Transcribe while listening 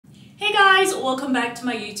Hey guys, welcome back to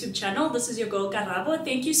my YouTube channel. This is your girl Karabo.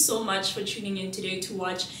 Thank you so much for tuning in today to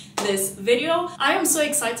watch this video. I am so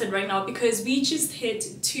excited right now because we just hit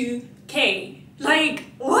 2K. Like,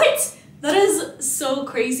 what? That is so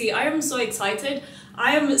crazy. I am so excited.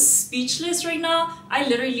 I am speechless right now. I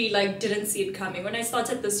literally didn't see it coming. When I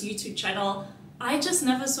started this YouTube channel, I just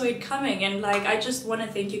never saw it coming, and I just want to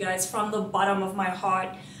thank you guys from the bottom of my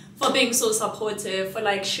heart for being so supportive,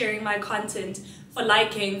 for sharing my content, for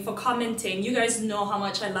liking, for commenting. You guys know how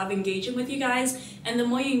much I love engaging with you guys, and the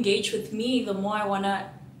more you engage with me, the more I want to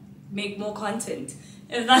make more content,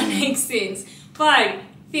 if that makes sense. But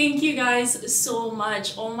thank you guys so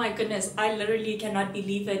much. Oh my goodness, I literally cannot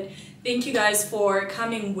believe it. Thank you guys for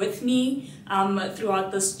coming with me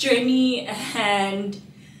throughout this journey, and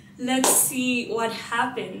let's see what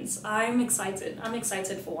happens. I'm excited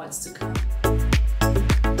for what's to come.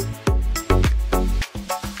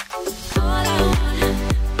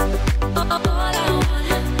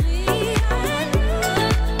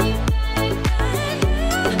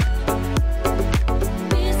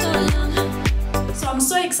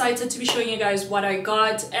 Excited to be showing you guys what I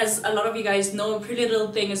got. As a lot of you guys know, Pretty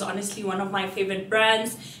Little Thing is honestly one of my favorite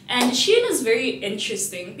brands, and SHEIN is very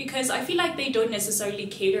interesting because I feel like they don't necessarily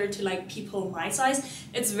cater to people my size.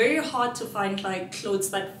 It's very hard to find clothes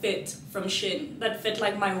that fit from SHEIN, that fit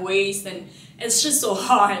my waist, and it's just so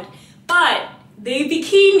hard. But they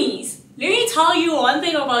bikinis. Let me tell you one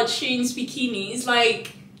thing about SHEIN's bikinis.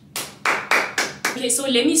 Okay, so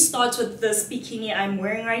let me start with this bikini I'm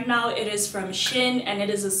wearing right now. It is from SHEIN and it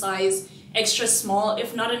is a size extra small.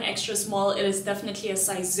 If not an extra small, it is definitely a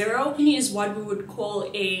size 0. Bikini is what we would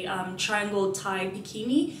call a triangle tie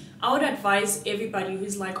bikini. I would advise everybody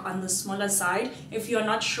who's on the smaller side, if you're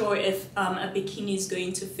not sure if a bikini is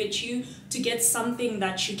going to fit you, to get something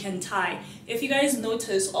that you can tie. If you guys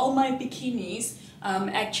notice, all my bikinis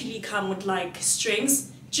actually come with strings,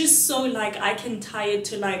 just so I can tie it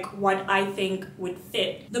to what I think would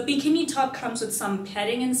fit. The bikini top comes with some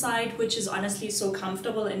padding inside, which is honestly so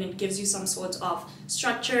comfortable, and it gives you some sort of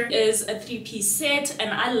structure. It is a 3-piece set,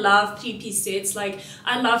 and I love 3-piece sets.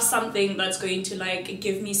 I love something that's going to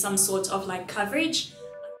give me some sort of coverage.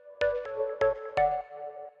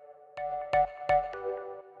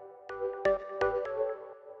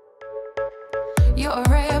 You're a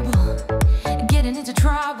rebel, getting into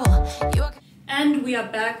trouble. And we are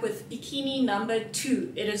back with bikini number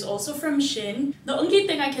 2. It is also from SHEIN. The only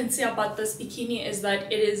thing I can say about this bikini is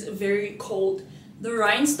that it is very cold. The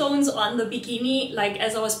rhinestones on the bikini,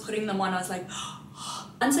 as I was putting them on, I was like,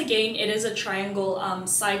 once again, it is a triangle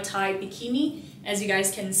side tie bikini. As you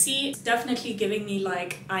guys can see, it's definitely giving me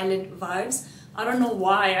island vibes. I don't know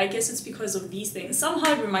why. I guess it's because of these things.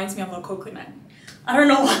 Somehow it reminds me of a coconut. I don't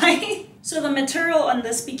know why. So the material on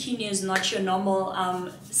this bikini is not your normal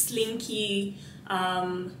slinky,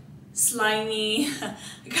 slimy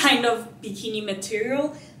kind of bikini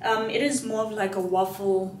material. It is more of a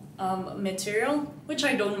waffle material, which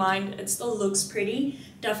I don't mind. It still looks pretty.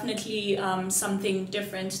 Definitely something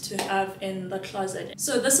different to have in the closet.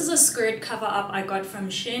 So this is a skirt cover up I got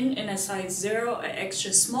from SHEIN in a size 0, an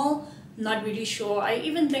extra small. Not really sure. I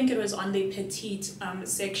even think it was on the petite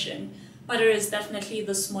section, but it is definitely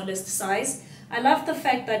the smallest size. I love the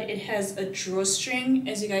fact that it has a drawstring,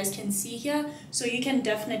 as you guys can see here, so you can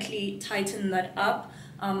definitely tighten that up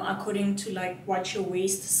according to what your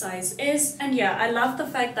waist size is. And yeah, I love the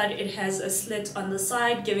fact that it has a slit on the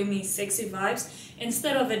side, giving me sexy vibes.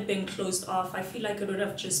 Instead of it being closed off, I feel like it would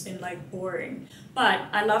have just been boring. But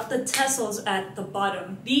I love the tassels at the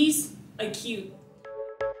bottom. These are cute.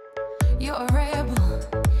 You're a rebel,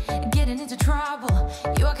 getting into trouble.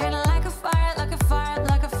 You are kind of like a fire, like a fire,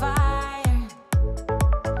 like a fire.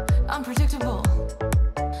 Unpredictable,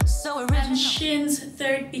 so original. And SHEIN's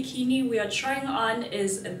third bikini we are trying on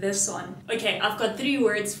is this one. Okay, I've got 3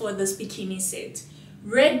 words for this bikini set.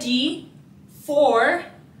 Ready for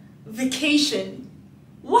vacation.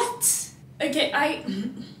 What? Okay, I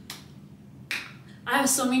have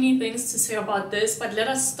so many things to say about this, but let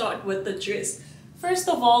us start with the dress. First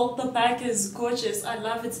of all, the back is gorgeous. I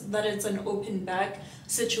love it that it's an open back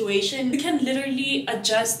situation. You can literally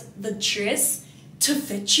adjust the dress to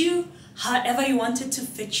fit you however you want it to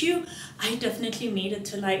fit you. I definitely made it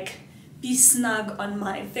to be snug on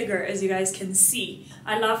my figure, as you guys can see.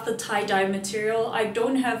 I love the tie-dye material. I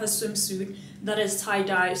don't have a swimsuit that is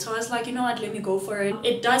tie-dye, so I was like, you know what, let me go for it.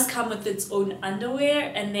 It does come with its own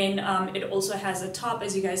underwear, and then it also has a top,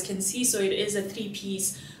 as you guys can see, so it is a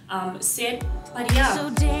 3-piece set. But yeah, so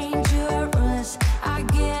dangerous, I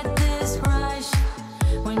get this rush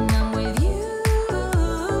when I'm with you.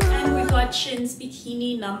 And we got got SHEIN's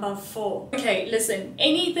bikini number 4. Okay, listen,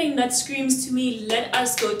 anything that screams to me, let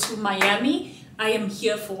us go to Miami, I am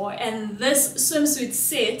here for. And this swimsuit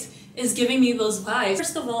set is giving me those vibes.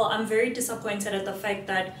 First of all, I'm very disappointed at the fact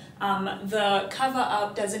that the cover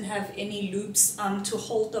up doesn't have any loops to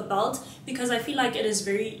hold the belt, because I feel like it is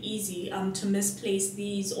very easy to misplace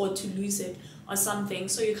these or to lose it or something.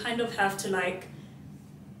 So you kind of have to like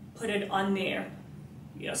put it on there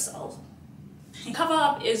yourself. Cover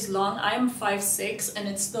up is long. I am 5'6" and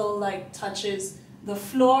it still like touches the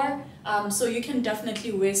floor, so you can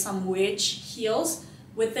definitely wear some wedge heels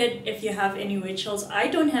with it if you have any wedge heels. I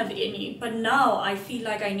don't have any, but now I feel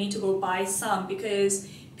like I need to go buy some because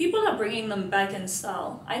people are bringing them back in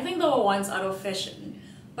style. I think they were once out of fashion,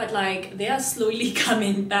 but like they are slowly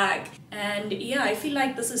coming back. And yeah, I feel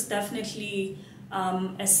like this is definitely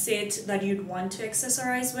a set that you'd want to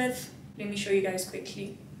accessorize with. Let me show you guys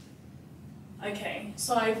quickly. Okay,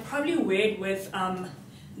 so I probably wear it with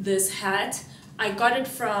this hat. I got it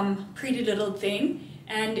from Pretty Little Thing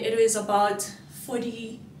and it is about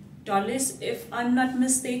 $40 if I'm not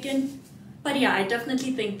mistaken. But yeah, I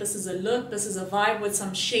definitely think this is a look, this is a vibe with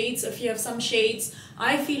some shades. If you have some shades,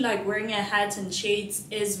 I feel like wearing a hat and shades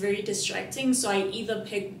is very distracting, so I either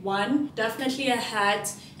pick one, definitely a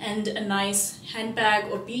hat and a nice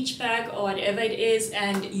handbag or beach bag or whatever it is,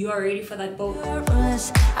 and you are ready for that boat.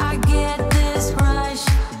 I get this rush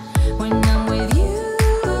when I'm with you.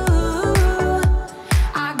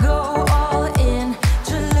 I go all in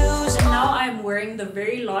to lose. And now I'm wearing the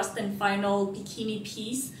very last and final bikini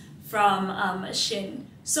piece from SHEIN.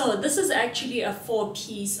 So this is actually a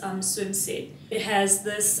 4-piece swim set. It has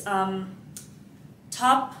this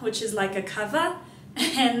top, which is like a cover,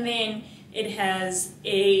 and then it has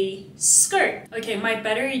a skirt. Okay, my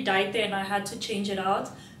battery died there and I had to change it out,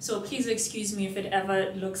 so please excuse me if it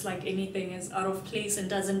ever looks like anything is out of place and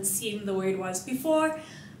doesn't seem the way it was before.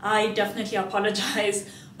 I definitely apologize.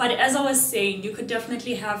 But as I was saying, you could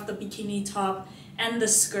definitely have the bikini top and the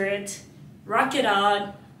skirt, rock it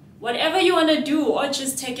out, whatever you want to do, or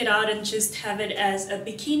just take it out and just have it as a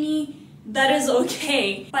bikini. That is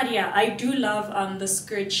okay. But yeah, I do love the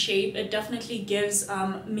skirt shape. It definitely gives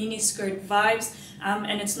mini skirt vibes,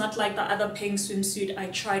 and it's not like the other pink swimsuit I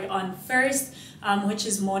tried on first, which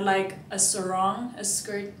is more like a sarong, a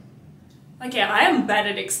skirt. Okay, I am bad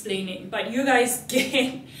at explaining, but you guys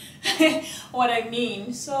get what I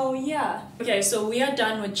mean. So yeah. Okay, so we are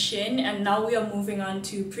done with SHEIN and now we are moving on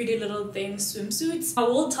to Pretty Little Thing swimsuits. I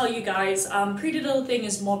will tell you guys, Pretty Little Thing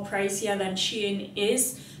is more pricier than SHEIN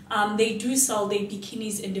is. They do sell their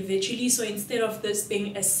bikinis individually, so instead of this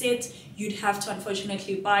being a set, you'd have to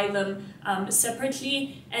unfortunately buy them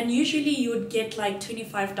separately, and usually you would get like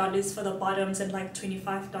 $25 for the bottoms and like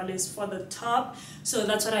 $25 for the top. So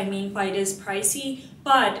that's what I mean by it is pricey,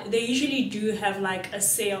 but they usually do have like a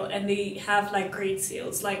sale, and they have like great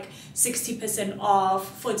sales, like 60%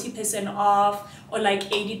 off, 40% off, or like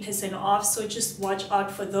 80% off, so just watch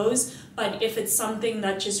out for those. But if it's something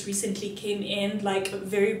that just recently came in, like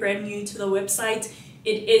very brand new to the website,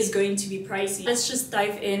 it is going to be pricey. Let's just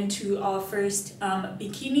dive into our first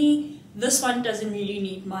bikini. This one doesn't really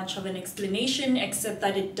need much of an explanation, except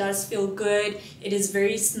that it does feel good. It is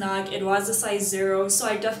very snug. It was a size 0, so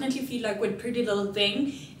I definitely feel like with Pretty Little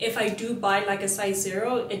Thing, if I do buy like a size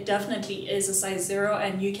 0, it definitely is a size 0,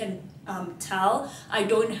 and you can tell. I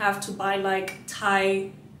don't have to buy like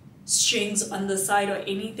tie strings on the side or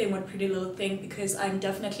anything with Pretty Little Thing, because I'm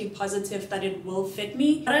definitely positive that it will fit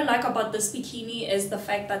me. What I like about this bikini is the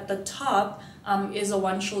fact that the top is a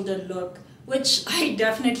one-shoulder look, which I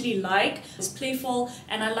definitely like. It's playful,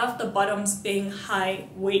 and I love the bottoms being high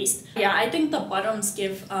waist. Yeah, I think the bottoms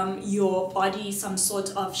give your body some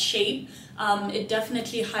sort of shape. It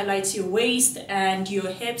definitely highlights your waist and your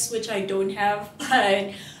hips, which I don't have,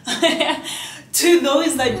 but to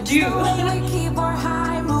those that do. We keep our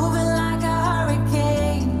high moving like a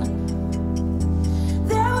hurricane.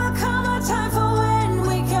 There will come a time for when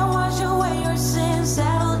we can wash away your sins.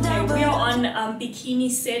 Settle down. Okay, we are on bikini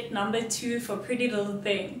set number 2 for Pretty Little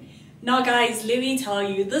Thing. Now guys, let me tell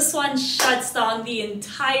you, this one shuts down the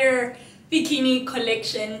entire bikini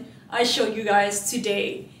collection I showed you guys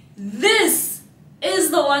today. This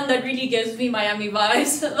is the one that really gives me Miami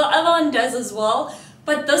vibes. The other one does as well,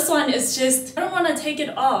 but this one is just, I don't want to take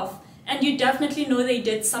it off. And you definitely know they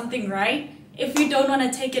did something right if you don't want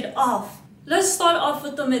to take it off. Let's start off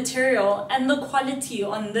with the material and the quality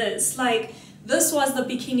on this. Like, this was the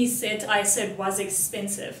bikini set I said was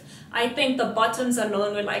expensive. I think the bottoms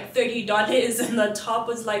alone were like $30 and the top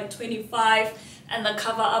was like $25. and the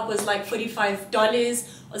cover up was like $45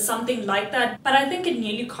 or something like that, but I think it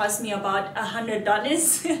nearly cost me about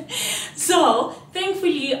 $100. So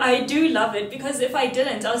thankfully I do love it, because if I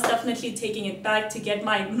didn't, I was definitely taking it back to get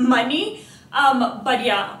my money. But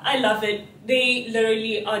yeah, I love it. They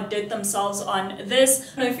literally outdid themselves on this.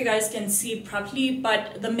 I don't know if you guys can see properly,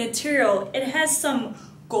 but the material, it has some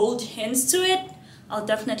gold hints to it. I'll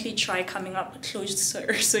definitely try coming up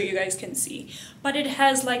closer so you guys can see. But it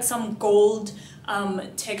has like some gold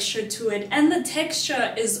texture to it, and the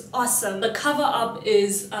texture is awesome. The cover up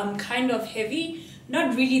is kind of heavy.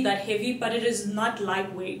 Not really that heavy, but it is not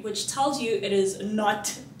lightweight, which tells you it is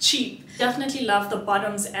not cheap. Definitely love the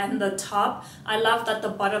bottoms and the top. I love that the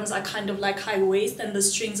bottoms are kind of like high waist and the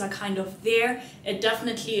strings are kind of there. It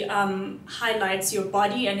definitely highlights your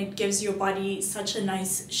body, and it gives your body such a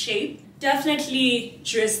nice shape. Definitely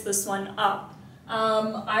dress this one up.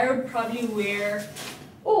 I would probably wear,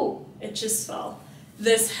 oh, it just fell,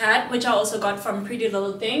 this hat, which I also got from Pretty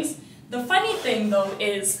Little Things. The funny thing though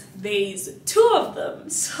is there's two of them,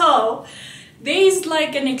 so there's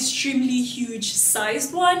like an extremely huge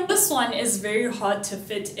sized one. This one is very hard to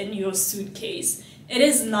fit in your suitcase. It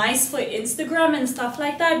is nice for Instagram and stuff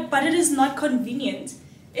like that, but it is not convenient.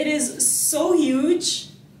 It is so huge.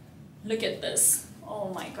 Look at this. Oh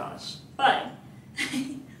my gosh. But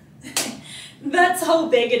that's how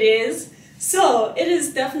big it is. So it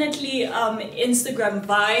is definitely Instagram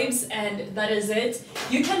vibes, and that is it.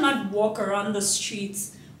 You cannot walk around the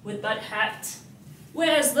streets with that hat.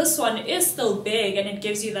 Whereas this one is still big, and it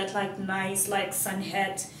gives you that like nice like sun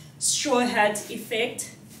hat, straw hat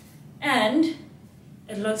effect. And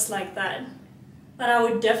it looks like that. But I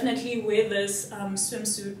would definitely wear this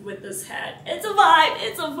swimsuit with this hat. It's a vibe,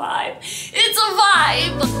 it's a vibe, it's a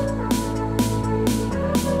vibe!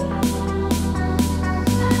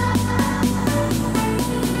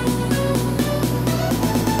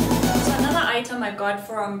 Item I got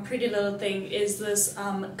from Pretty Little Thing is this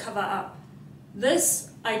cover up.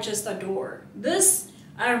 This I just adore. This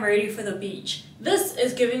I'm ready for the beach. This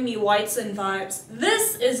is giving me white sun vibes.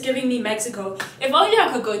 This is giving me Mexico. If only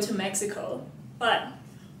I could go to Mexico. But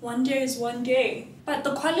one day is one day. But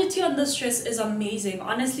the quality on this dress is amazing.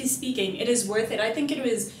 Honestly speaking, it is worth it. I think it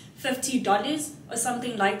was $50 or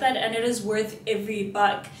something like that, and it is worth every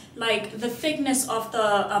buck. Like the thickness of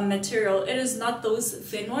the material, it is not those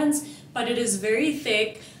thin ones, but it is very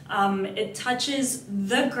thick. It touches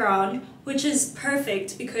the ground, which is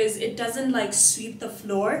perfect because it doesn't like sweep the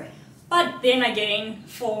floor. But then again,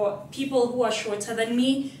 for people who are shorter than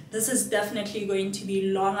me, this is definitely going to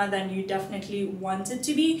be longer than you definitely want it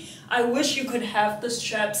to be. I wish you could have the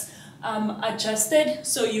straps adjusted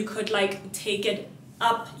so you could like take it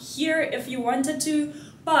up here if you wanted to,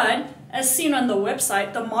 but as seen on the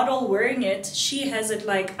website, the model wearing it, she has it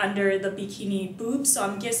like under the bikini boob, so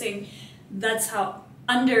I'm guessing that's how,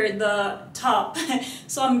 under the top,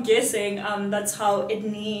 so I'm guessing that's how it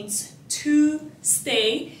needs to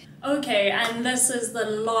stay. Okay, and this is the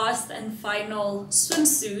last and final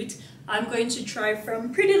swimsuit I'm going to try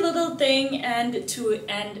from Pretty Little Thing and to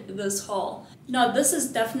end this haul. Now this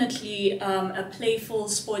is definitely a playful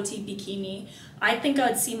sporty bikini. I think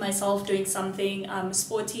I'd see myself doing something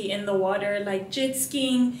sporty in the water, like jet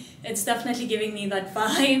skiing. It's definitely giving me that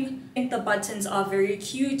vibe. I think the buttons are very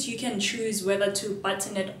cute. You can choose whether to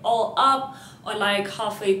button it all up or like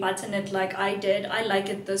halfway button it like I did. I like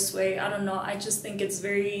it this way. I don't know, I just think it's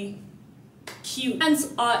very cute.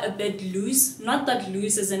 Hands are a bit loose, not that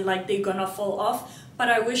loose as in like they're gonna fall off, but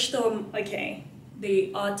I wish them, okay,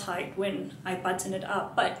 they are tight when I button it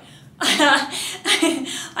up, but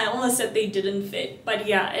I almost said they didn't fit. But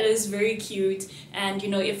yeah, it is very cute, and you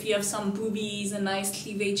know, if you have some boobies, a nice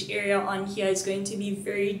cleavage area on here is going to be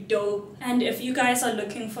very dope. And if you guys are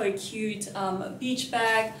looking for a cute beach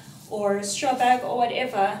bag or straw bag or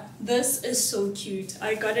whatever, this is so cute.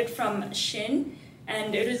 I got it from SHEIN,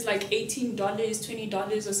 and it is like $18,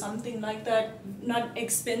 $20 or something like that. Not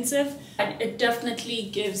expensive, and it definitely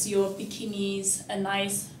gives your bikinis a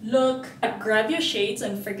nice look. Grab your shades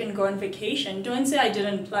and freaking go on vacation. Don't say I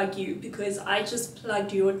didn't plug you, because I just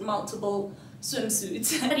plugged you with multiple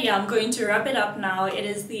swimsuits. But yeah, I'm going to wrap it up now. It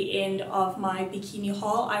is the end of my bikini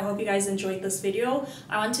haul. I hope you guys enjoyed this video.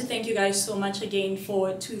 I want to thank you guys so much again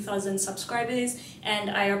for 2,000 subscribers, and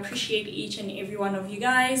I appreciate each and every one of you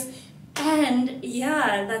guys. And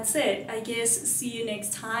yeah, that's it. I guess see you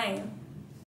next time.